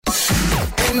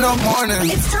in the morning.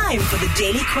 It's time for the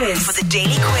Daily Quiz.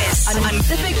 On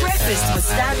Pacific Breakfast with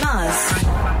Stan Mars.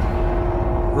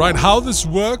 Right, how this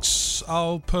works,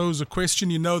 I'll pose a question.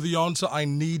 You know the answer. I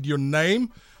need your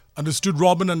name. Understood,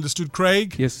 Robin? Understood,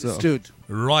 Craig? Yes, sir. Understood.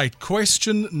 Right,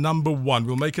 question number 1.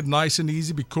 We'll make it nice and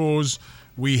easy because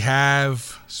we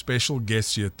have special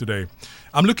guests here today.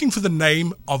 I'm looking for the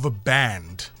name of a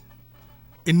band.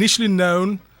 Initially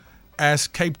known as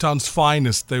Cape Town's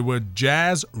finest, they were a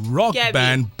jazz rock Gabby.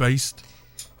 band based.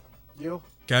 Yo.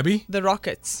 Gabby? The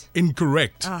Rockets.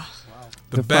 Incorrect.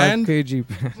 The 5 band, kg.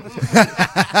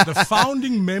 the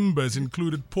founding members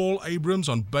included Paul Abrams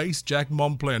on bass, Jack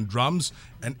Momplay on drums,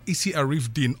 and Issy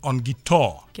Arifdin on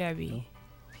guitar. Gabby.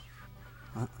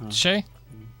 Shay?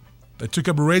 They took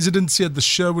up residency at the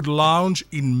Sherwood Lounge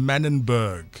in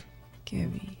Manenberg.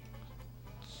 Gabby.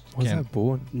 Was Ken. I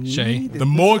born? Shay? The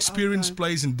more experienced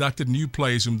players inducted new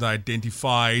players whom they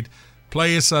identified.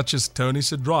 Players such as Tony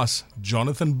Cedros,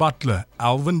 Jonathan Butler,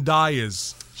 Alvin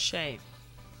Dyers. Shay.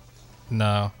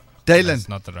 No. Dylan. That's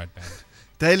not the right band.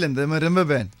 Dylan, the marimba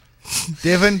band.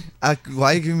 Devin,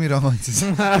 why you give me wrong answers?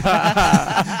 Your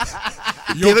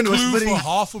Devin clue was for pretty-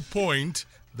 half a point,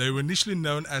 they were initially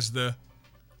known as the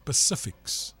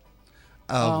Pacifics.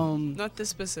 Not the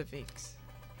specifics.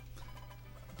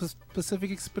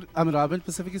 Pacific Express. Robin,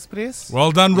 Pacific Express.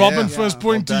 Well done, Robin. Yeah. First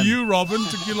point Well to done. you, Robin.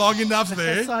 Took you long enough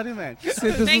there. Sorry, man.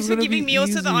 Thanks for giving me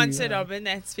also the answer, Robin.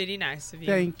 That's very nice of you.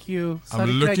 Thank you. I'm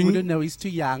Sorry, looking- Craig wouldn't know. He's too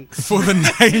young. For the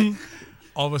name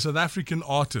of a South African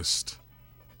artist.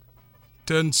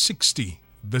 Turned 60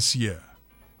 this year.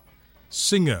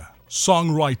 Singer,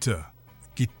 songwriter,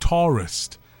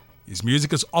 guitarist. His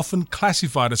music is often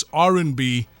classified as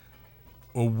R&B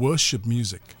or worship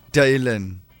music.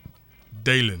 Dylan.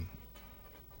 Dalen.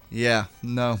 Yeah,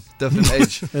 no, different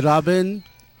age. Robin,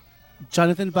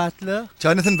 Jonathan Butler.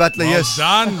 Jonathan Butler, Well yes.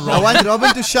 done, I Robin. want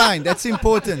Robin to shine. That's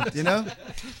important, you know.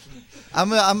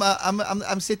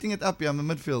 I'm setting it up here. I'm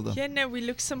a midfielder. Yeah, no, we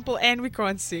look simple and we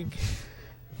can't sing.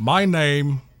 My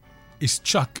name is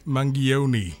Chuck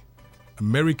Mangione,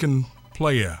 American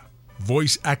player,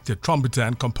 voice actor, trumpeter,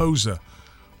 and composer.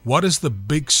 What is the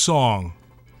big song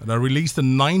that I released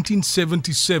in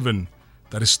 1977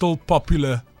 that is still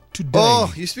popular today?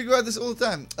 Oh, you speak about this all the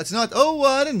time. It's not, oh,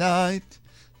 what a night.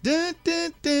 Dun,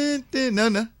 dun, dun, dun.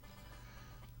 No.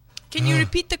 Can you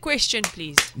repeat the question,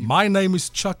 please? My name is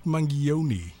Chuck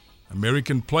Mangione,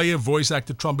 American player, voice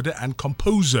actor, trumpeter, and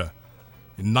composer.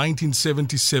 In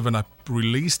 1977, I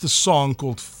released a song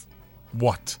called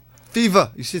what?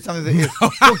 Fever. You said something that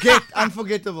is.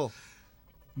 Unforgettable.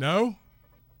 No?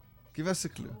 Give us a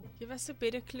clue. Give us a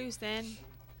better clue, Stan.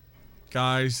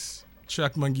 Guys,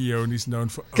 Chuck Mangione is known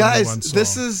for only Guys, one song.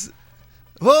 this is.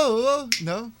 Whoa.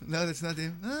 No, that's not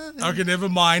him. Okay, never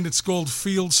mind. It's called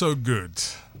Feel So Good.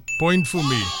 Point for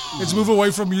me. Let's move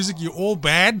away from music. You're all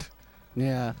bad.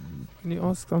 Yeah. Can you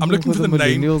ask I'm looking for the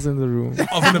name millennials in the room.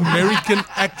 of an American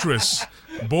actress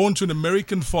born to an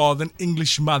American father and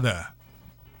English mother.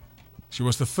 She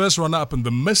was the first runner-up in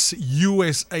the Miss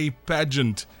USA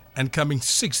pageant and coming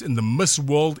 6th in the Miss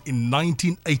World in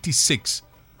 1986.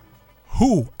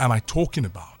 Who am I talking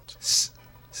about?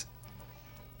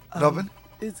 Robin?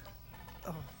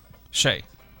 Shay.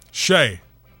 Shay.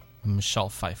 Michelle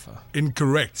Pfeiffer.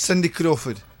 Incorrect. Cindy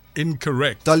Crawford.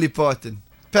 Incorrect. Dolly Parton.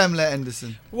 Pamela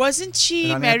Anderson. Wasn't she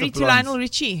Running out married of to blondes. Lionel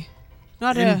Richie?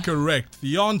 Not her. Incorrect.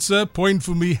 The answer, point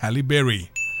for me, Halle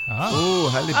Berry. Oh,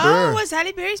 Halle Oh, Berry. was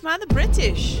Halle Berry's mother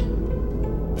British?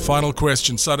 Final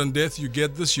question. Sudden death. You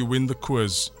get this, you win the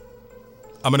quiz.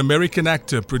 I'm an American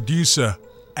actor, producer,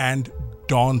 and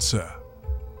dancer.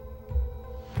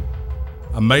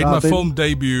 I made my Robin. film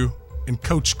debut in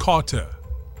Coach Carter.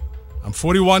 I'm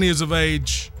 41 years of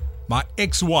age. My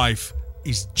ex-wife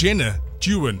is Jenna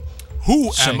Dewan.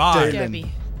 Who Shay. am I?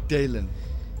 Gabby. Dylan.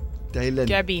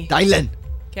 Gabby. Dylan.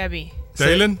 Gabby.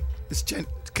 Dalen? It's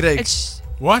Craig. It's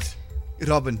What?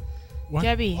 Robin. What?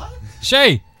 Gabby.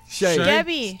 Shay. Shay.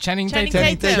 Gabby. Channing Tatum.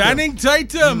 Channing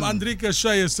Tatum. Andrika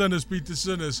Shea, Sinners, Peter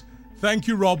Sinners. Thank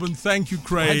you, Robin. Thank you,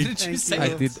 Craig. What did you say?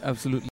 I did absolutely.